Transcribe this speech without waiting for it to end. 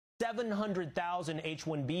700,000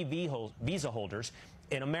 H-1B visa holders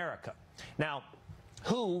in America. Now,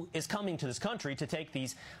 who is coming to this country to take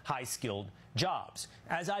these high-skilled jobs?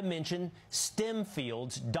 As I mentioned, STEM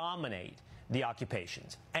fields dominate the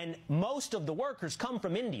occupations, and most of the workers come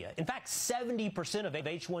from India. In fact, 70% of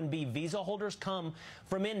H-1B visa holders come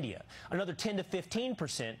from India. Another 10 to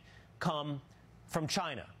 15% come from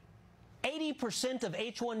China. 80% of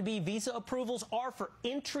H-1B visa approvals are for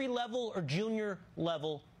entry-level or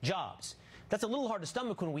junior-level jobs. That's a little hard to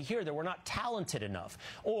stomach when we hear that we're not talented enough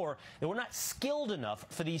or that we're not skilled enough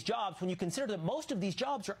for these jobs, when you consider that most of these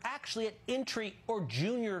jobs are actually at entry or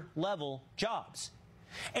junior-level jobs.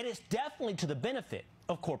 And it's definitely to the benefit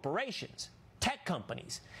of corporations, tech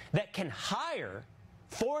companies, that can hire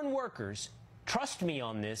foreign workers, trust me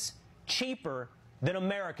on this, cheaper than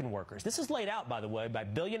American workers. This is laid out, by the way, by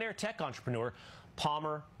billionaire tech entrepreneur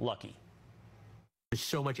Palmer Luckey. There's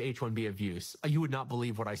so much H-1B abuse. You would not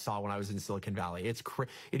believe what I saw when I was in Silicon Valley. It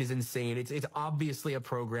is insane. It's obviously a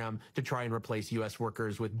program to try and replace U.S.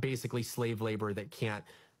 workers with basically slave labor that can't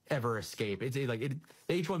ever escape. The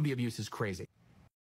H-1B abuse is crazy.